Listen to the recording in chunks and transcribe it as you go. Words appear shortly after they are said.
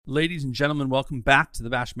Ladies and gentlemen, welcome back to the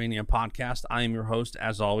Bash Mania podcast. I am your host,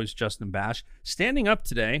 as always, Justin Bash. Standing up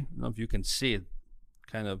today, I don't know if you can see it,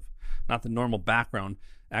 kind of not the normal background.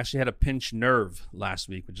 I actually had a pinched nerve last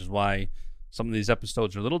week, which is why some of these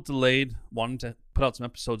episodes are a little delayed. Wanted to put out some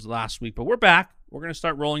episodes last week, but we're back. We're going to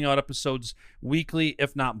start rolling out episodes weekly,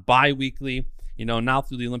 if not bi-weekly. You know, now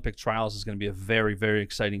through the Olympic trials is going to be a very, very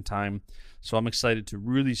exciting time. So I'm excited to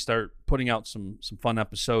really start putting out some fun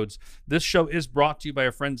episodes. This show is brought to you by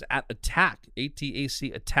our friends at Attack,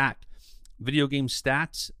 A-T-A-C, Attack. Video game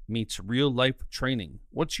stats meets real life training.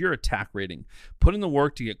 What's your attack rating? Put in the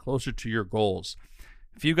work to get closer to your goals.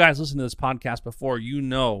 If you guys listened to this podcast before, you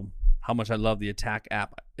know how much I love the Attack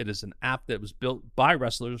app. It is an app that was built by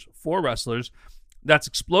wrestlers for wrestlers that's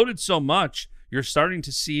exploded so much. You're starting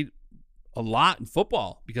to see a lot in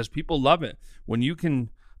football because people love it. When you can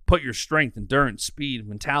put your strength, endurance, speed,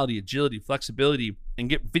 mentality, agility, flexibility, and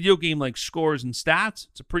get video game-like scores and stats,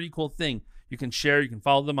 it's a pretty cool thing. You can share, you can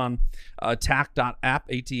follow them on attack.app,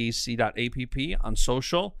 atac.app on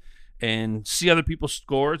social, and see other people's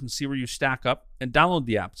scores and see where you stack up, and download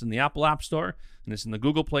the app. It's in the Apple App Store, and it's in the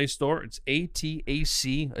Google Play Store. It's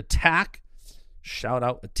ATAC, Attack. Shout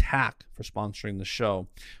out Attack for sponsoring the show.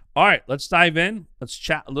 All right, let's dive in. Let's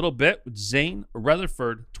chat a little bit with Zain,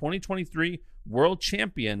 Retherford, 2023 world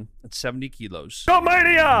champion at 70 kilos.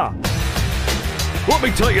 Mania! Let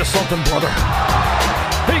me tell you something, brother.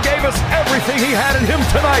 He gave us everything he had in him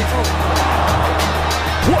tonight.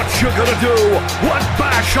 What you gonna do when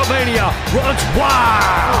Bashamania runs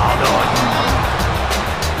wild on you?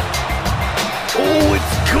 Oh,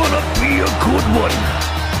 it's gonna be a good one.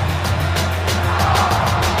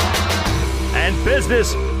 And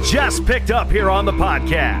business just picked up here on the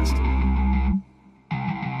podcast.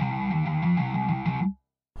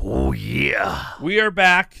 Oh, yeah. We are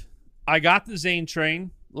back. I got the Zain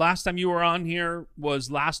train. Last time you were on here was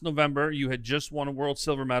last November. You had just won a world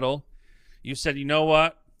silver medal. You said, you know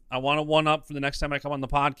what? I want to one up for the next time I come on the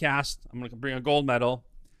podcast. I'm going to bring a gold medal.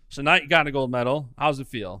 So now you got a gold medal. How's it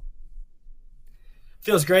feel?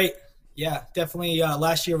 Feels great. Yeah, definitely.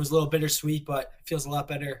 Last year was a little bittersweet, but it feels a lot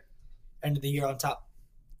better end of the year on top.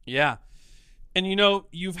 Yeah. And, you know,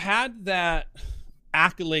 you've had that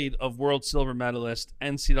accolade of world silver medalist,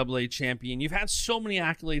 NCAA champion. You've had so many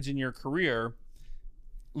accolades in your career.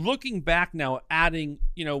 Looking back now, adding,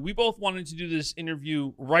 you know, we both wanted to do this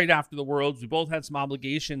interview right after the Worlds. We both had some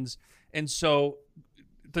obligations. And so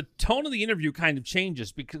the tone of the interview kind of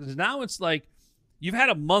changes because now it's like you've had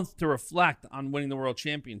a month to reflect on winning the world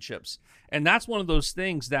championships. And that's one of those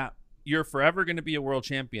things that you're forever going to be a world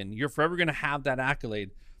champion. You're forever going to have that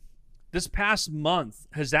accolade. This past month,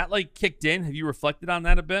 has that like kicked in? Have you reflected on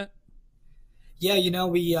that a bit? Yeah, you know,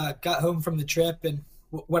 we got home from the trip and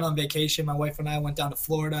went on vacation. My wife and I went down to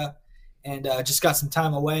Florida and just got some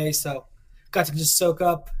time away. So got to just soak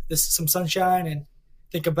up some sunshine and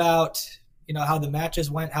think about, you know, how the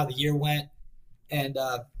matches went, how the year went. And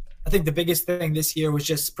I think the biggest thing this year was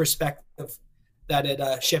just perspective, that it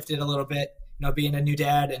shifted a little bit, you know, being a new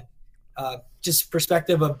dad and just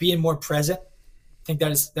perspective of being more present. I think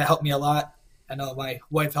that helped me a lot. I know my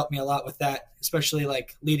wife helped me a lot with that, especially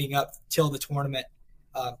like leading up till the tournament.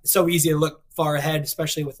 It's so easy to look far ahead,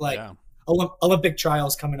 especially with like Olympic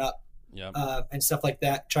trials coming up and stuff like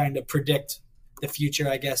that, trying to predict the future,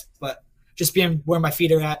 I guess. But just being where my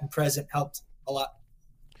feet are at and present helped a lot.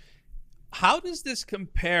 How does this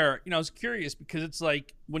compare? You know, I was curious because it's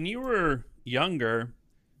like when you were younger,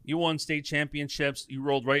 you won state championships, you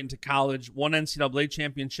rolled right into college, won NCAA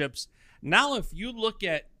championships. Now, if you look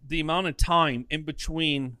at the amount of time in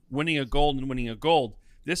between winning a gold and winning a gold,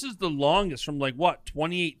 this is the longest from like what,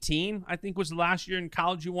 2018, I think was the last year in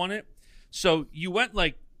college you won it. So you went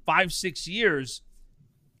like 5-6 years.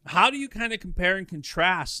 How do you kind of compare and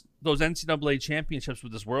contrast those NCAA championships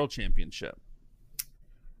with this world championship?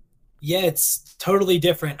 Yeah, it's totally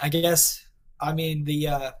different. I guess, I mean,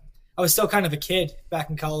 I was still kind of a kid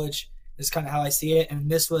back in college is kind of how I see it. And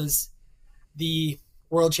this was the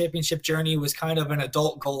world championship journey was kind of an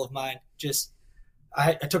adult goal of mine. Just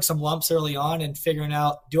I took some lumps early on and figuring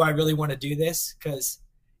out, do I really want to do this? Because,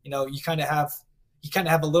 you know, you kind of have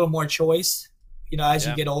a little more choice, you know, as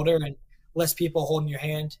you get older and less people holding your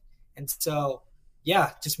hand. And so,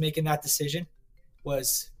 yeah, just making that decision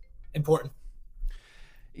was important.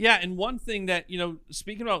 Yeah, and one thing that, you know,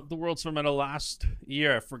 speaking about the World Silver Medal last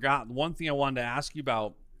year, I forgot one thing I wanted to ask you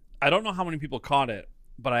about. I don't know how many people caught it,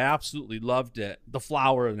 but I absolutely loved it. The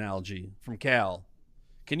flower analogy from Cal.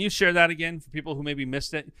 Can you share that again for people who maybe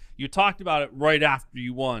missed it? You talked about it right after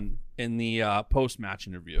you won in the post-match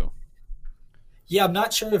interview. Yeah, I'm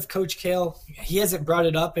not sure if Coach Kale, he hasn't brought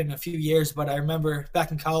it up in a few years, but I remember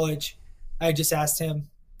back in college, I just asked him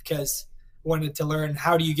because I wanted to learn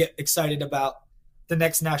how do you get excited about the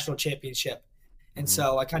next national championship. And Hmm.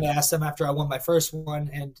 so I kind of asked him after I won my first one,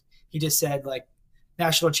 and he just said, like,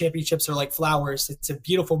 national championships are like flowers. It's a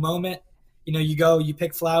beautiful moment. You know, you go, you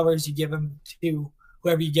pick flowers, you give them to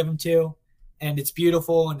whoever you give them to, and it's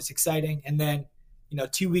beautiful and it's exciting. And then,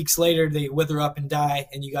 2 weeks later, they wither up and die,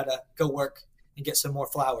 and you got to go work and get some more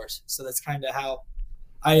flowers. So that's kind of how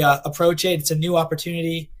I approach it. It's a new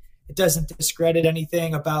opportunity. It doesn't discredit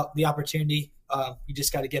anything about the opportunity. You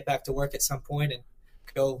just got to get back to work at some point and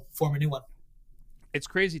go form a new one. It's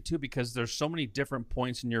crazy too because there's so many different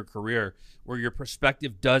points in your career where your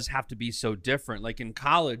perspective does have to be so different. Like in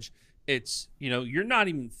college, it's, you're not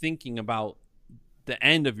even thinking about the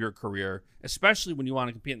end of your career, especially when you want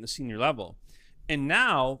to compete in the senior level. And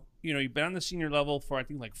now, you've been on the senior level for I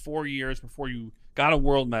think like 4 years before you got a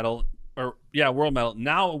world medal, world medal,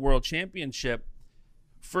 now a world championship.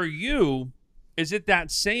 For you, is it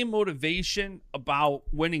that same motivation about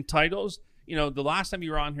winning titles? The last time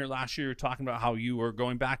you were on here last year, you were talking about how you were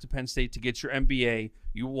going back to Penn State to get your MBA.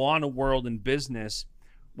 You want a world in business.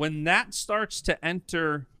 When that starts to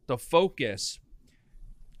enter the focus,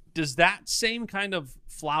 does that same kind of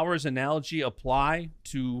flowers analogy apply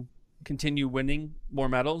to continue winning more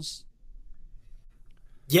medals?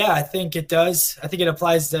 Yeah, I think it does. I think it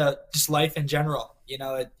applies to just life in general.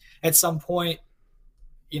 At some point,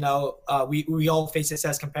 we all face this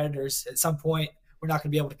as competitors. At some point, we're not going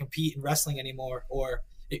to be able to compete in wrestling anymore, or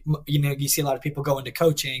you see a lot of people go into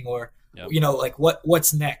coaching, or Yep. like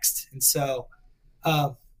what's next. And so,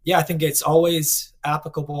 I think it's always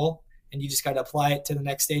applicable, and you just got to apply it to the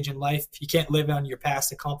next stage in life. You can't live on your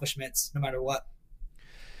past accomplishments, no matter what.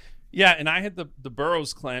 Yeah, and I had the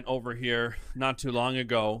Burroughs clan over here not too long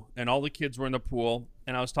ago, and all the kids were in the pool,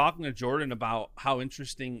 and I was talking to Jordan about how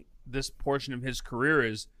interesting this portion of his career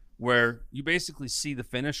is, where you basically see the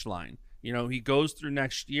finish line. He goes through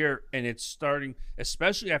next year, and it's starting,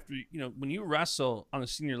 especially after, when you wrestle on a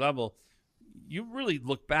senior level, you really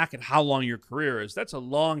look back at how long your career is. That's a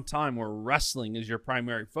long time where wrestling is your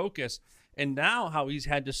primary focus. And now how he's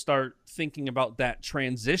had to start thinking about that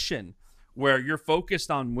transition where you're focused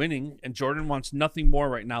on winning, and Jordan wants nothing more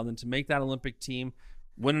right now than to make that Olympic team,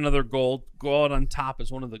 win another gold, go out on top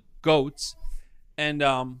as one of the GOATs. And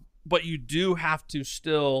but you do have to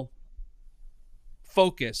still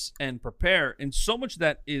focus and prepare, and so much of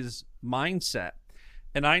that is mindset.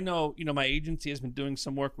 And I know, my agency has been doing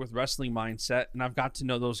some work with wrestling mindset, and I've got to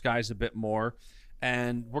know those guys a bit more,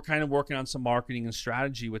 and we're kind of working on some marketing and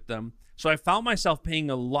strategy with them. So I found myself paying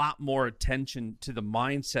a lot more attention to the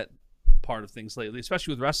mindset part of things lately,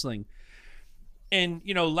 especially with wrestling. And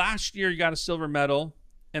last year you got a silver medal,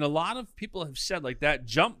 and a lot of people have said, like, that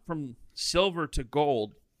jump from silver to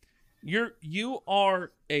gold, you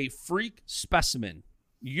are a freak specimen.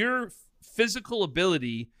 Your physical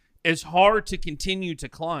ability is hard to continue to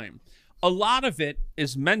climb. A lot of it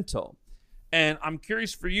is mental. And I'm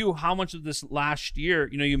curious for you, how much of this last year,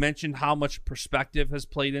 you mentioned how much perspective has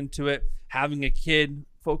played into it, having a kid,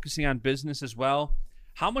 focusing on business as well.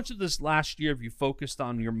 How much of this last year have you focused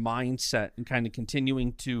on your mindset and kind of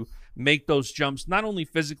continuing to make those jumps, not only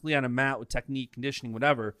physically on a mat with technique, conditioning,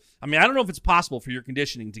 whatever? I mean, I don't know if it's possible for your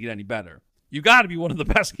conditioning to get any better. You got to be one of the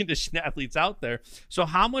best conditioned athletes out there. So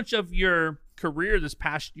how much of your career this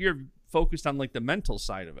past year focused on like the mental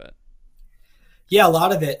side of it? Yeah, a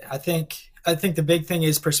lot of it. I think the big thing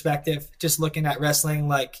is perspective. Just looking at wrestling,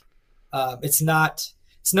 like it's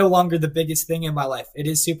no longer the biggest thing in my life. It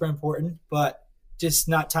is super important, but just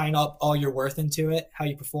not tying up all your worth into it, how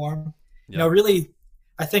you perform. Yeah. Really,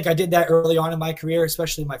 I think I did that early on in my career,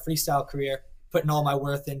 especially my freestyle career, putting all my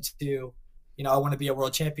worth into, I want to be a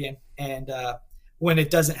world champion. And when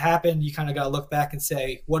it doesn't happen, you kind of got to look back and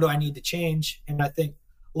say, what do I need to change? And I think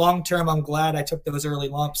long term, I'm glad I took those early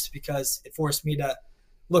lumps, because it forced me to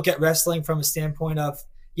look at wrestling from a standpoint of,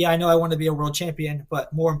 I know I want to be a world champion,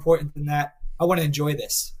 but more important than that, I want to enjoy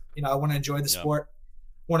this. I want to enjoy the sport.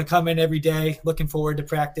 Want to come in every day, looking forward to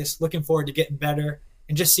practice, looking forward to getting better,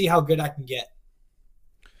 and just see how good I can get.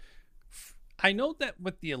 I know that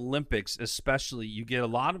with the Olympics, especially, you get a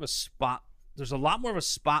lot of there's a lot more of a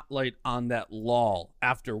spotlight on that lull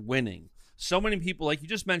after winning. So many people, like you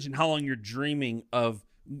just mentioned, how long you're dreaming of,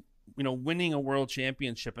 winning a world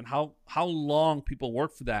championship, and how long people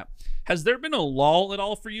work for that. Has there been a lull at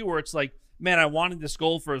all for you where it's like, man, I wanted this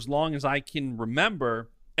goal for as long as I can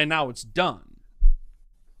remember, and now it's done?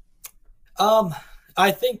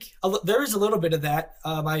 I think there is a little bit of that.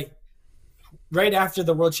 Right after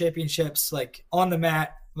the world championships, like on the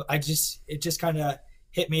mat, it just kind of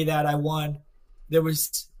hit me that I won. There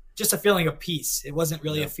was just a feeling of peace. It wasn't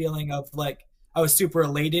really a feeling of like I was super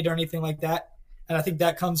elated or anything like that. And I think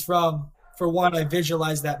that comes from, for one, I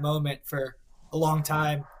visualized that moment for a long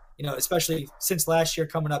time, especially since last year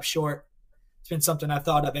coming up short. It's been something I've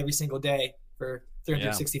thought of every single day for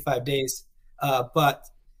 365 days. But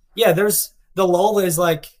yeah, there's the lull is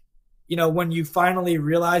like, when you finally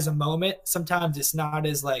realize a moment, sometimes it's not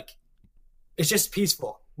as like, it's just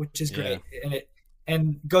peaceful, which is great.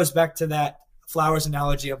 And goes back to that flowers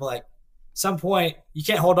analogy of like, some point you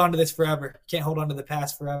can't hold on to this forever. You can't hold on to the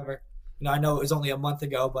past forever. I know it was only a month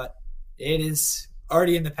ago, but it is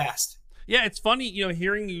already in the past. Yeah, it's funny,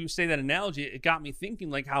 hearing you say that analogy, it got me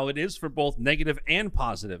thinking like how it is for both negative and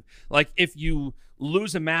positive. Like if you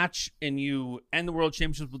lose a match and you end the World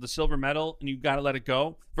Championships with a silver medal and you got to let it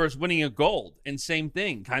go versus winning a gold, and same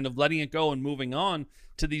thing, kind of letting it go and moving on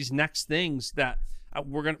to these next things that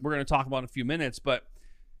we're going to talk about in a few minutes. But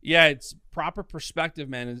yeah, it's proper perspective,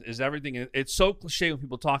 man, is everything. It's so cliche when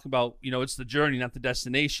people talk about, it's the journey, not the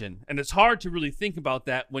destination. And it's hard to really think about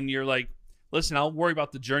that when you're like, listen, I'll worry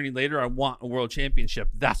about the journey later. I want a world championship.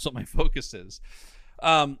 That's what my focus is.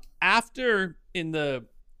 One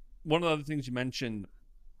of the other things you mentioned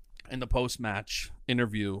in the post-match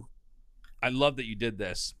interview, I love that you did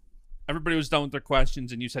this. Everybody was done with their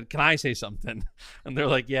questions, and you said, can I say something? And they're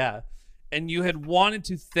like, yeah. And you had wanted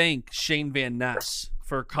to thank Shane Van Ness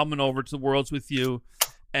for coming over to the Worlds with you.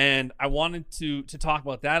 And I wanted to talk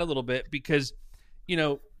about that a little bit because,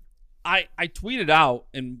 I tweeted out,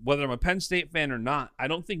 and whether I'm a Penn State fan or not, I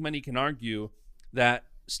don't think many can argue that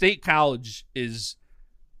State College is,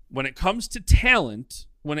 when it comes to talent,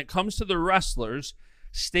 when it comes to the wrestlers,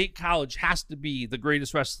 State College has to be the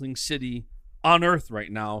greatest wrestling city on earth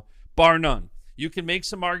right now, bar none. You can make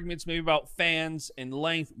some arguments maybe about fans and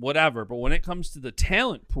length, whatever, but when it comes to the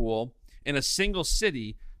talent pool in a single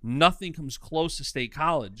city, nothing comes close to State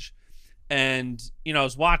College. And, I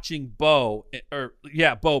was watching Bo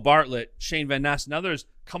Bartlett, Shane Van Ness, and others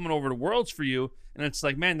coming over to Worlds for you. And it's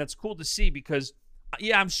like, man, that's cool to see because,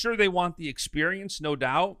 I'm sure they want the experience, no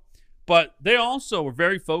doubt. But they also were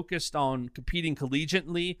very focused on competing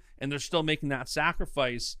collegiately, and they're still making that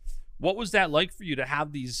sacrifice. What was that like for you to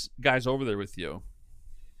have these guys over there with you?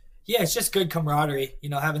 Yeah, it's just good camaraderie,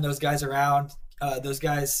 having those guys around. Those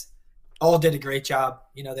guys all did a great job.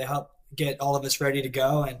 They helped get all of us ready to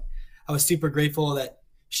go. And I was super grateful that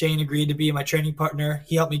Shane agreed to be my training partner.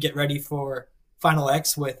 He helped me get ready for Final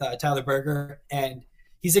X with Tyler Berger. And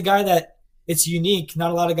he's a guy that it's unique.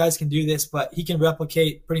 Not a lot of guys can do this, but he can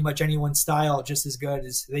replicate pretty much anyone's style just as good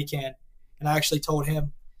as they can. And I actually told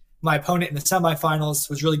him my opponent in the semifinals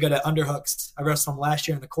was really good at underhooks. I wrestled him last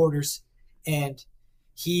year in the quarters, and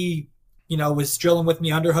he, was drilling with me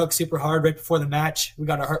underhook super hard right before the match. We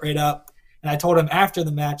got our heart rate up. And I told him after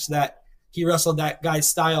the match that he wrestled that guy's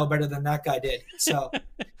style better than that guy did. So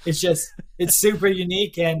it's super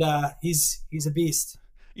unique, and he's a beast.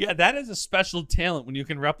 Yeah, that is a special talent when you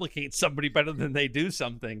can replicate somebody better than they do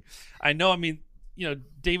something. I know,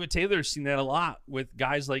 David Taylor's seen that a lot with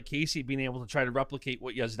guys like Casey being able to try to replicate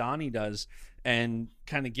what Yazdani does and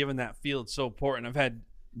kind of given that feel. It's so important. I've had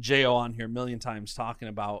J.O. on here a million times talking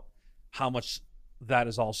about how much that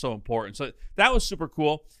is all so important. So that was super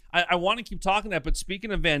cool. I want to keep talking that, but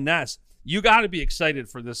speaking of Van Ness, you got to be excited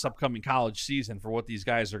for this upcoming college season for what these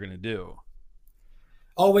guys are going to do.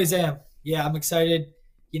 Always am. Yeah, I'm excited.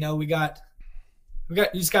 We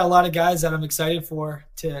just got a lot of guys that I'm excited for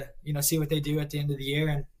to, see what they do at the end of the year.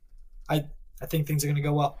 And I think things are going to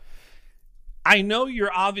go well. I know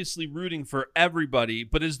you're obviously rooting for everybody,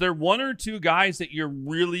 but is there one or two guys that you're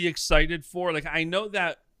really excited for? Like, I know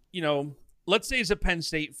that, let's say as a Penn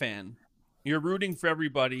State fan, you're rooting for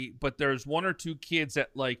everybody, but there's one or two kids that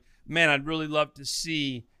like, man, I'd really love to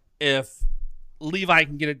see if Levi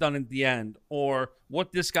can get it done at the end or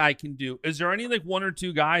what this guy can do. Is there any like one or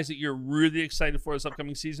two guys that you're really excited for this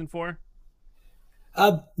upcoming season for?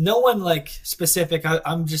 No one like specific.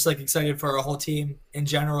 I'm just like excited for our whole team in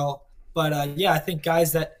general. But yeah, I think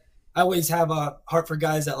guys that I always have a heart for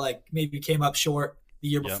guys that like maybe came up short the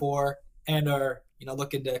year before and are,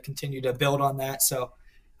 looking to continue to build on that. So,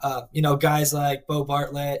 guys like Bo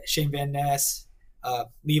Bartlett, Shane Van Ness,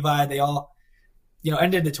 Levi, they all,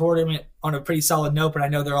 ended the tournament on a pretty solid note, but I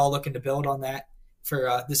know they're all looking to build on that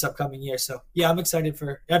for this upcoming year. So yeah, I'm excited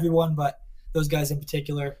for everyone, but those guys in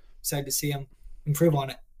particular, excited to see them improve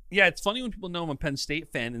on it. Yeah. It's funny when people know I'm a Penn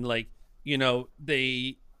State fan and like,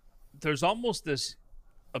 there's almost this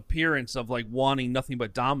appearance of like wanting nothing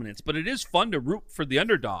but dominance, but it is fun to root for the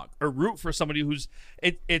underdog or root for somebody who's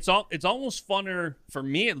it's almost funner for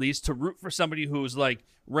me at least to root for somebody who's like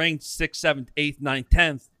ranked 6th, 7th, 8th, 9th,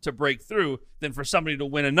 10th to break through than for somebody to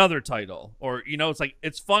win another title. Or it's like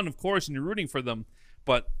it's fun, of course, and you're rooting for them,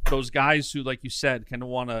 but those guys who, like you said, kind of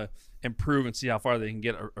want to improve and see how far they can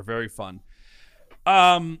get are very fun.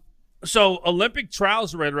 So Olympic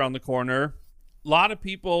trials are right around the corner. A lot of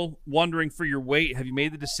people wondering for your weight. Have you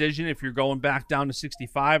made the decision if you're going back down to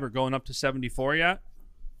 65 or going up to 74 yet?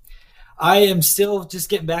 I am still just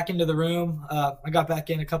getting back into the room. I got back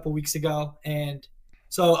in a couple weeks ago, and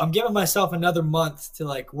so I'm giving myself another month to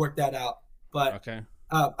like work that out. But okay.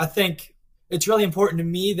 I think it's really important to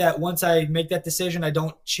me that once I make that decision, I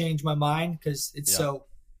don't change my mind because it's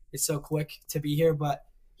so quick to be here. But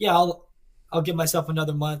yeah, I'll give myself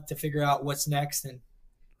another month to figure out what's next and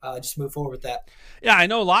just move forward with that. Yeah, I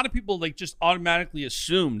know a lot of people like just automatically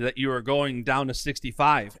assumed that you were going down to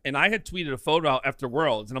 65. And I had tweeted a photo out after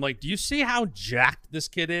Worlds, and I'm like, do you see how jacked this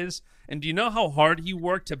kid is? And do you know how hard he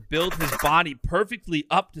worked to build his body perfectly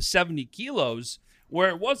up to 70 kilos, where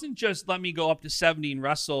it wasn't just let me go up to 70 and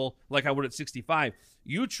wrestle like I would at 65.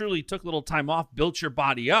 You truly took a little time off, built your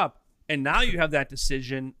body up, and now you have that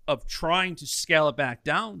decision of trying to scale it back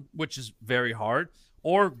down, which is very hard,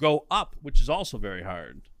 or go up, which is also very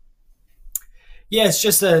hard. Yeah, it's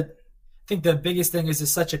just I think the biggest thing is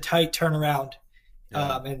it's such a tight turnaround.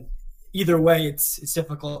 Yeah. And either way, it's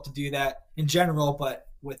difficult to do that in general, but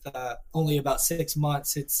with only about 6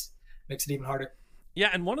 months, makes it even harder. Yeah,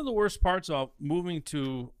 and one of the worst parts of moving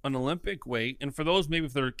to an Olympic weight, and for those maybe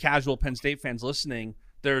if they're casual Penn State fans listening,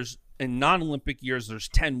 there's in non-Olympic years, there's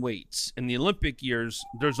 10 weights. In the Olympic years,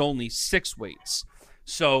 there's only 6 weights.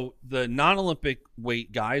 So the non-Olympic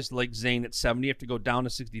weight guys like Zain at 70 have to go down to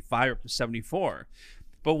 65 or up to 74.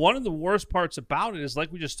 But one of the worst parts about it is,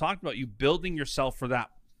 like we just talked about, you building yourself for that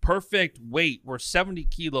perfect weight where 70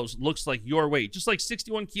 kilos looks like your weight. Just like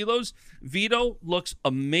 61 kilos, Vito looks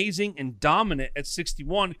amazing and dominant at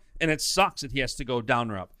 61, and it sucks that he has to go down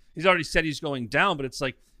or up. He's already said he's going down, but it's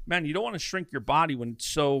like, man, you don't want to shrink your body when it's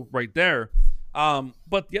so right there.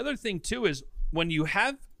 But the other thing, too, is when you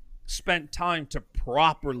have spent time to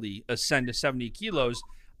properly ascend to 70 kilos,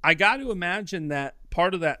 I got to imagine that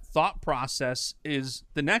part of that thought process is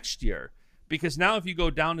the next year. Because now if you go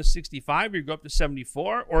down to 65 or you go up to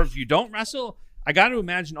 74, or if you don't wrestle, I got to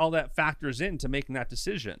imagine all that factors into making that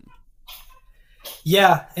decision.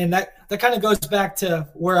 Yeah, and that kind of goes back to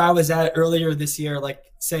where I was at earlier this year, like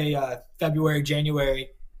say February, January.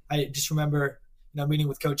 I just remember meeting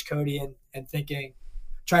with Coach Cody and thinking,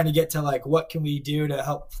 trying to get to like, what can we do to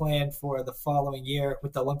help plan for the following year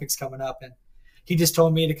with the Olympics coming up? And he just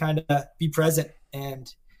told me to kind of be present,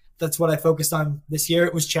 and that's what I focused on this year.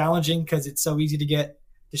 It was challenging because it's so easy to get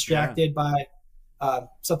distracted by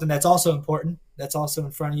something that's also important, that's also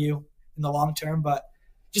in front of you in the long term. But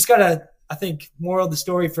just gotta, I think, moral of the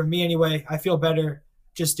story for me anyway, I feel better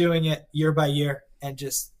just doing it year by year and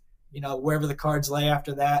just, wherever the cards lay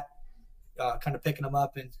after that, kind of picking them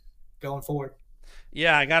up and going forward.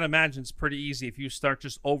 Yeah, I got to imagine it's pretty easy if you start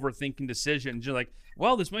just overthinking decisions. You're like,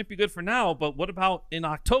 well, this might be good for now, but what about in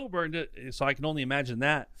October? So I can only imagine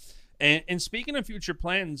that. And speaking of future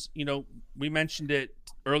plans, we mentioned it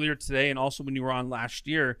earlier today and also when you were on last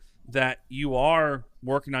year that you are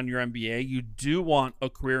working on your MBA. You do want a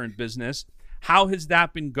career in business. How has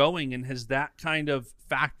that been going, and has that kind of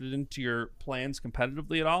factored into your plans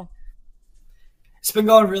competitively at all? It's been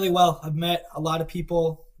going really well. I've met a lot of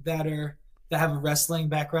people that have a wrestling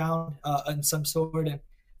background in some sort, and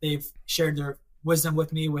they've shared their wisdom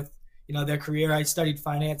with me with their career. I studied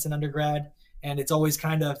finance in undergrad, and it's always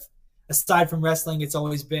kind of, aside from wrestling, it's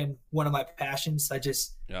always been one of my passions. I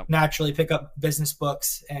just naturally pick up business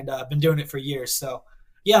books, and I've been doing it for years. So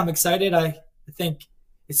yeah, I'm excited. I think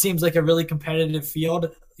it seems like a really competitive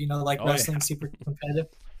field, wrestling, super competitive,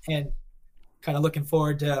 and kind of looking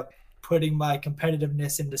forward to putting my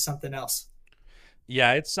competitiveness into something else.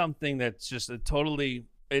 Yeah, it's something that's just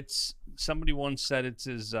somebody once said it's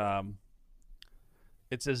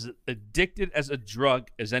as addicted as a drug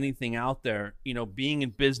as anything out there, being in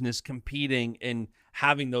business, competing and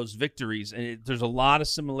having those victories. And there's a lot of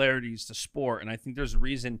similarities to sport. And I think there's a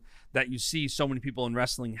reason that you see so many people in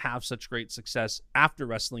wrestling have such great success after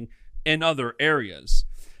wrestling in other areas.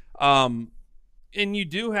 And you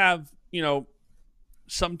do have,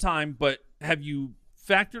 some time, but have you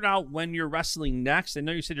factored out when you're wrestling next? I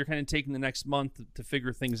know you said you're kind of taking the next month to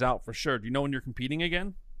figure things out for sure. Do you know when you're competing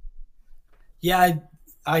again? Yeah,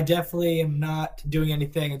 I definitely am not doing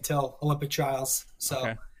anything until Olympic trials.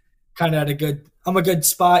 So kind of I'm a good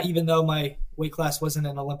spot, even though my weight class wasn't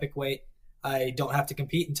an Olympic weight, I don't have to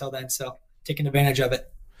compete until then. So taking advantage of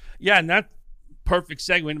it. Yeah, and that perfect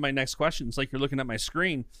segue into my next question. It's like you're looking at my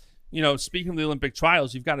screen. Speaking of the Olympic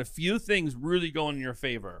trials, you've got a few things really going in your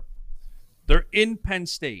favor. They're in Penn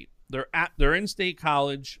State. They're in State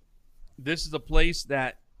College. This is a place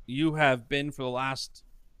that you have been for the last,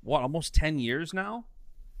 almost 10 years now?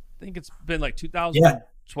 I think it's been like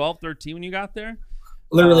 2012, 13 when you got there.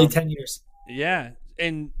 Literally 10 years. Yeah.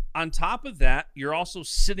 And on top of that, you're also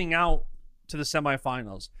sitting out to the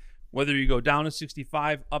semifinals. Whether you go down to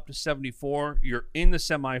 65, up to 74, you're in the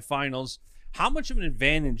semifinals. How much of an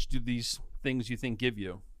advantage do these things you think give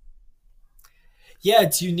you? Yeah,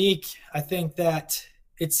 it's unique. I think that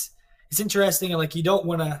it's interesting. Like, you don't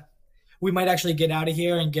want to, we might actually get out of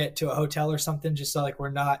here and get to a hotel or something just so like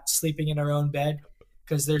we're not sleeping in our own bed,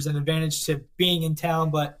 because there's an advantage to being in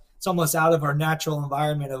town, but it's almost out of our natural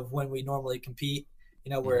environment of when we normally compete.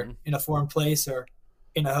 We're in a foreign place or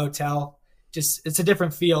in a hotel. Just, it's a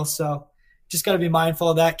different feel. So just got to be mindful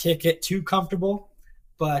of that. Can't get too comfortable,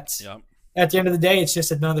 but at the end of the day, it's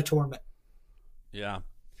just another tournament. Yeah.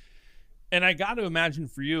 And I got to imagine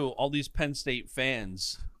for you, all these Penn State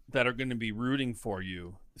fans that are going to be rooting for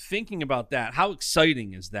you, thinking about that, how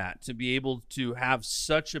exciting is that to be able to have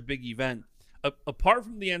such a big event? Apart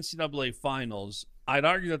from the NCAA finals, I'd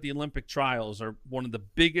argue that the Olympic trials are one of the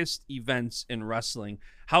biggest events in wrestling.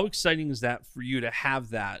 How exciting is that for you to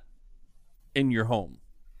have that in your home?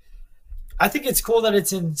 I think it's cool that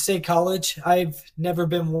it's in State College. I've never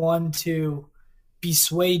been one to be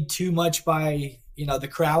swayed too much by, the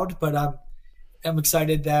crowd, but I'm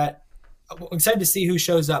excited to see who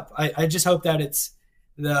shows up. I just hope that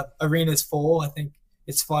the arena's full. I think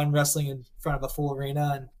it's fun wrestling in front of a full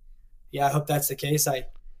arena, and I hope that's the case. I'm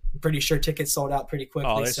pretty sure tickets sold out pretty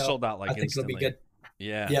quickly. Oh, they sold out like I think instantly. It'll be good.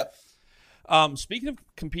 Yeah. Yep. Speaking of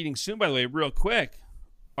competing soon, by the way, real quick,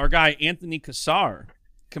 our guy Anthony Cassar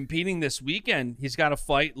competing this weekend. He's got a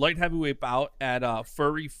fight, light heavyweight bout at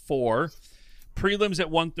Furry 4. Prelims at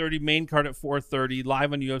 1:30, main card at 4:30,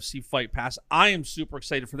 live on UFC Fight Pass. I am super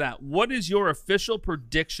excited for that. What is your official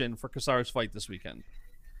prediction for Cassar's fight this weekend?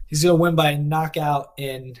 He's going to win by knockout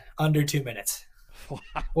in under 2 minutes. Wow.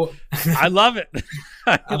 Well, I love it.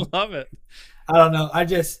 I love it. I don't know.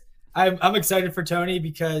 I'm excited for Tony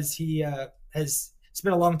because he it's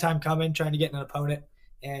been a long time coming, trying to get an opponent,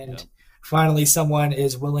 and finally someone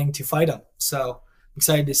is willing to fight him. So I'm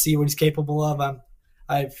excited to see what he's capable of.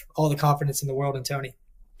 I have all the confidence in the world in Tony.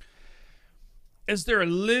 Is there a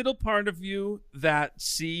little part of you that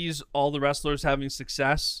sees all the wrestlers having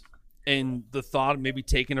success and the thought of maybe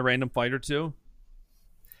taking a random fight or two?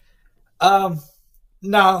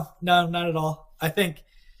 No, not at all. I think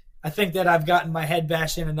that I've gotten my head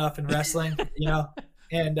bashed in enough in wrestling,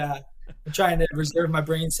 and I'm trying to reserve my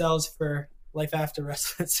brain cells for life after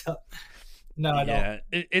wrestling. So no, I don't.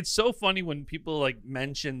 It's so funny when people like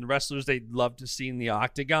mention wrestlers they'd love to see in the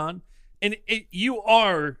octagon, and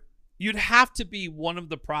you'd have to be one of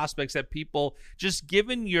the prospects that people, just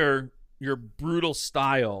given your brutal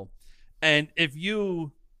style, and if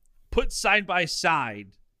you put side by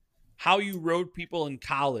side how you rode people in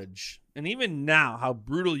college and even now how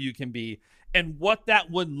brutal you can be, and what that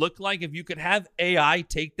would look like if you could have AI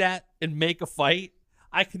take that and make a fight,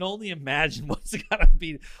 I can only imagine what's it gotta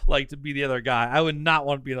be like to be the other guy. I would not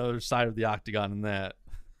want to be on the other side of the octagon in that.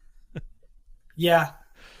 Yeah,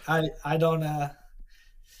 I don't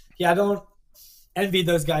envy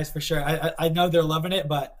those guys for sure. I know they're loving it,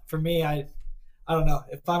 but for me, I don't know.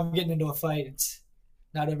 If I'm getting into a fight, it's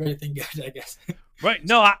not everything good, I guess. Right.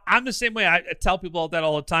 No, I'm the same way. I tell people that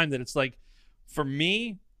all the time, that it's like, for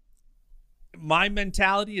me, my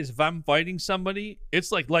mentality is if I'm fighting somebody,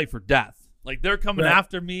 it's like life or death. Like they're coming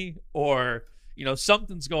after me, or,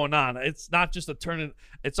 something's going on. It's not just a turn.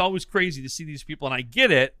 It's always crazy to see these people, and I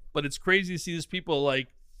get it, but it's crazy to see these people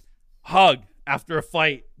like hug after a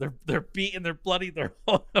fight. They're beaten, they're bloody, they're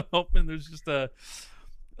open. There's just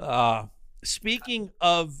speaking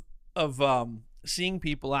of seeing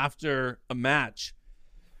people after a match,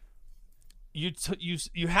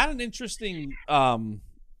 you had an interesting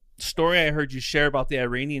story I heard you share about the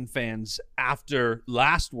Iranian fans after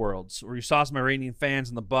last Worlds, where you saw some Iranian fans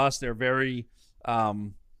on the bus. They're very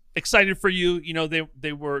excited for you.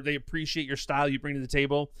 They appreciate your style you bring to the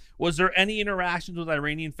table. Was there any interactions with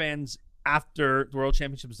Iranian fans after the World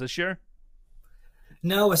Championships this year?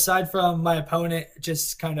 No, aside from my opponent,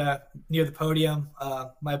 just kind of near the podium.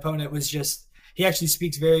 My opponent was he actually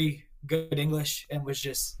speaks very good English and was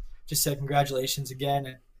just said congratulations again.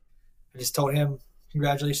 And I just told him,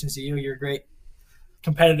 congratulations to you. You're a great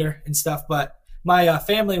competitor and stuff. But my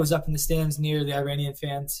family was up in the stands near the Iranian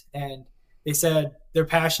fans, and they said they're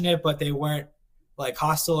passionate, but they weren't like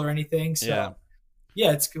hostile or anything. So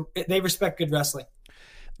yeah, they respect good wrestling.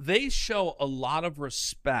 They show a lot of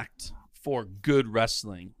respect for good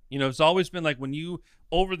wrestling. It's always been like when you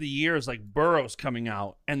over the years, like Burrow's coming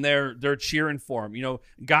out and they're cheering for him.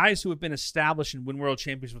 Guys who have been established and win world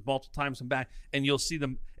championships multiple times come back, and you'll see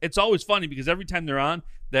them. It's always funny because every time they're on,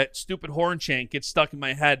 that stupid horn chant gets stuck in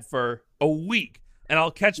my head for a week, and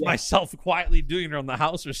I'll catch myself quietly doing it around the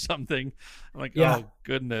house or something. I'm like, oh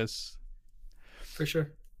goodness, for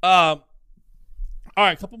sure. All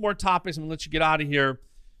right, a couple more topics. I'm gonna let you get out of here.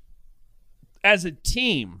 As a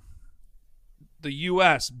team, the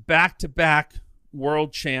U.S. back-to-back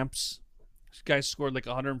world champs. These guys scored like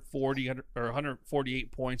 140 or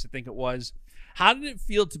 148 points, I think it was. How did it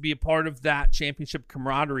feel to be a part of that championship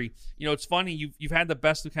camaraderie? It's funny, you've had the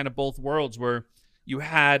best of kind of both worlds, where you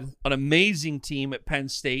had an amazing team at Penn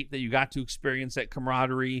State that you got to experience that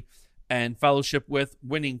camaraderie and fellowship with,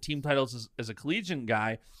 winning team titles as a collegiate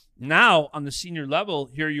guy. Now on the senior level,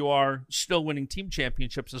 here you are still winning team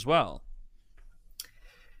championships as well.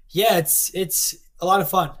 Yeah, it's a lot of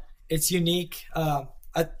fun. It's unique.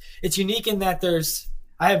 It's unique in that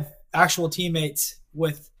I have actual teammates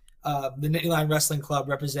with the Nittany Lion Wrestling Club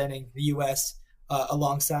representing the U.S.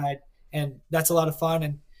 Alongside, and that's a lot of fun.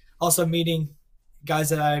 And also meeting guys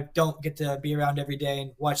that I don't get to be around every day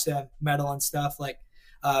and watch them medal and stuff, like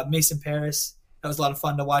Mason Paris. That was a lot of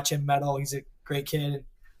fun to watch him medal. He's a great kid. And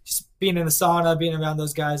just being in the sauna, being around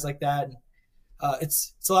those guys like that, and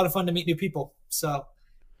it's a lot of fun to meet new people. So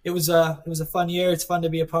it was a fun year. It's fun to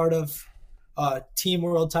be a part of team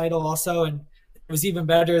world title also, and it was even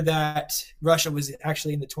better that Russia was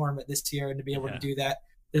actually in the tournament this year, and to be able to do that.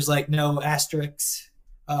 There's like no asterisks.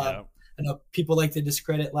 I know people like to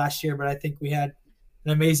discredit last year, but I think we had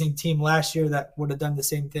an amazing team last year that would have done the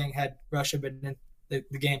same thing had Russia been in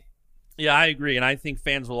the game. Yeah, I agree, and I think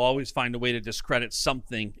fans will always find a way to discredit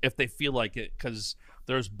something if they feel like it, because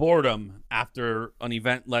there's boredom after an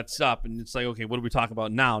event lets up, and it's like, okay, what do we talk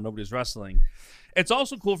about now? Nobody's wrestling. It's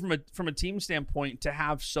also cool from a team standpoint to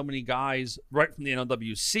have so many guys right from the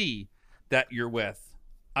NLWC that you're with.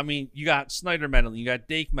 I mean, you got Snyder medaling, you got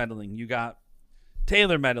Dake medaling, you got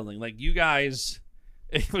Taylor medaling. Like, you guys,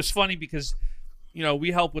 it was funny because,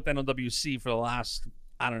 we helped with NLWC for the last,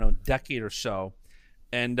 decade or so.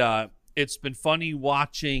 And it's been funny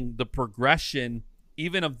watching the progression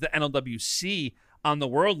even of the NLWC on the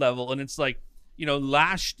world level. And it's like,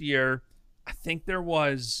 last year, I think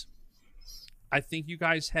you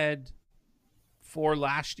guys had 4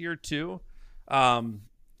 last year too. And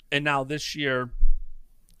now this year,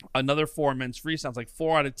 another 4 men's free. Sounds like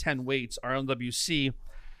 4 out of 10 weights are NLWC.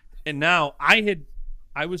 And now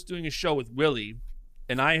I was doing a show with Willie,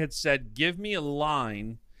 and I had said, give me a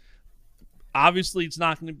line. Obviously, it's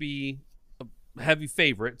not going to be a heavy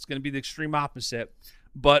favorite. It's going to be the extreme opposite,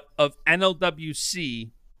 but of NLWC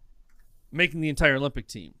making the entire Olympic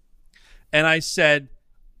team. And I said,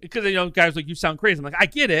 because, guys like, you sound crazy. I'm like, I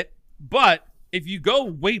get it, but if you go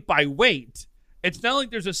weight by weight, it's not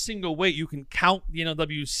like there's a single weight you can count the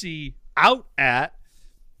NLWC out at.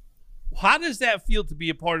 How does that feel to be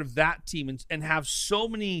a part of that team and have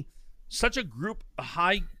such a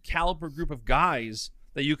high caliber group of guys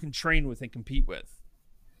that you can train with and compete with?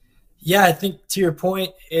 Yeah, I think to your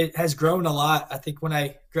point, it has grown a lot. I think when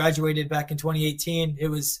I graduated back in 2018, it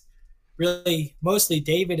was really mostly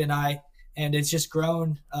David and I, and it's just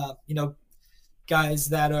grown. Guys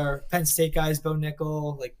that are Penn State guys, Bo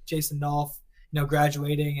Nickel, like Jason Nolf,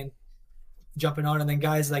 graduating and jumping on, and then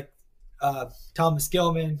guys like Thomas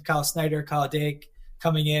Gilman, Kyle Snyder, Kyle Dake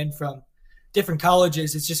coming in from different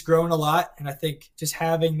colleges. It's just grown a lot, and I think just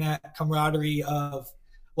having that camaraderie of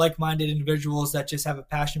like-minded individuals that just have a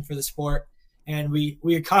passion for the sport, and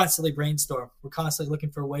we constantly brainstorm. We're constantly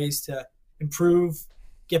looking for ways to improve,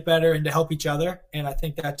 get better, and to help each other, and I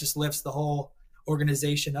think that just lifts the whole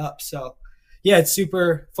organization up. So yeah, it's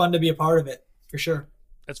super fun to be a part of it, for sure.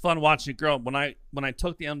 It's fun watching it grow. When I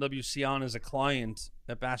took the MWC on as a client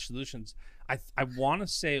at Bash Solutions, I want to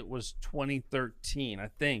say it was 2013, I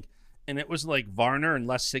think, and it was like Varner and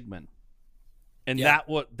Les Sigmund, and that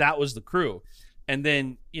was the crew. And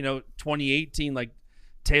then 2018, like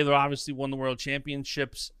Taylor obviously won the world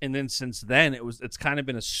championships, and then since then it's kind of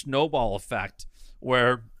been a snowball effect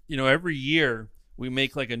where every year we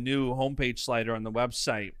make like a new homepage slider on the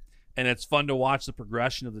website, and it's fun to watch the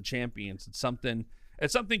progression of the champions. It's something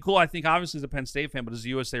cool, I think, obviously as a Penn State fan, but as a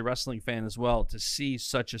USA Wrestling fan as well, to see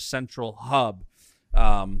such a central hub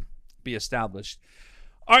be established.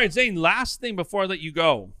 All right, Zain, last thing before I let you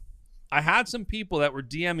go. I had some people that were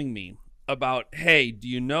DMing me about, hey, do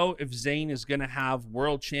you know if Zain is going to have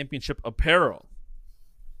world championship apparel?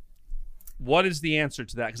 What is the answer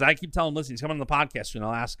to that? Because I keep telling Lizzie, he's coming on the podcast soon.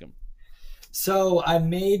 I'll ask him. So I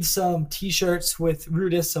made some T-shirts with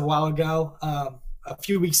Rudis a while ago. A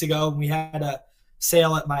few weeks ago, we had a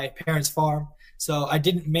sale at my parents' farm. So I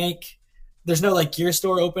didn't make – there's no like gear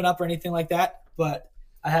store open up or anything like that. But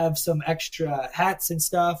I have some extra hats and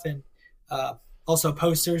stuff and also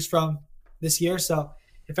posters from this year. So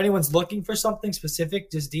if anyone's looking for something specific,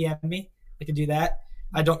 just DM me. I can do that.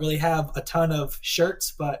 I don't really have a ton of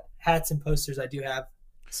shirts, but hats and posters I do have.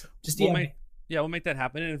 So just DM me. Yeah, we'll make that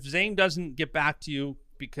happen. And if Zain doesn't get back to you,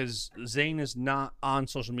 because Zain is not on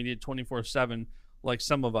social media 24/7 like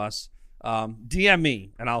some of us, DM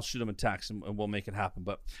me and I'll shoot him a text and we'll make it happen.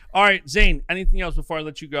 But all right, Zain, anything else before I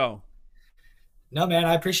let you go? No, man,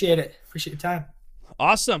 I appreciate it. Appreciate your time.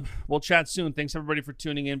 Awesome. We'll chat soon. Thanks everybody for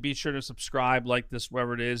tuning in. Be sure to subscribe, like this,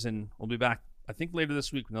 wherever it is, and we'll be back, I think, later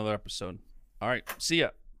this week with another episode. All right, see ya.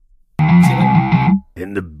 See you later.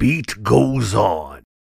 And the beat goes on.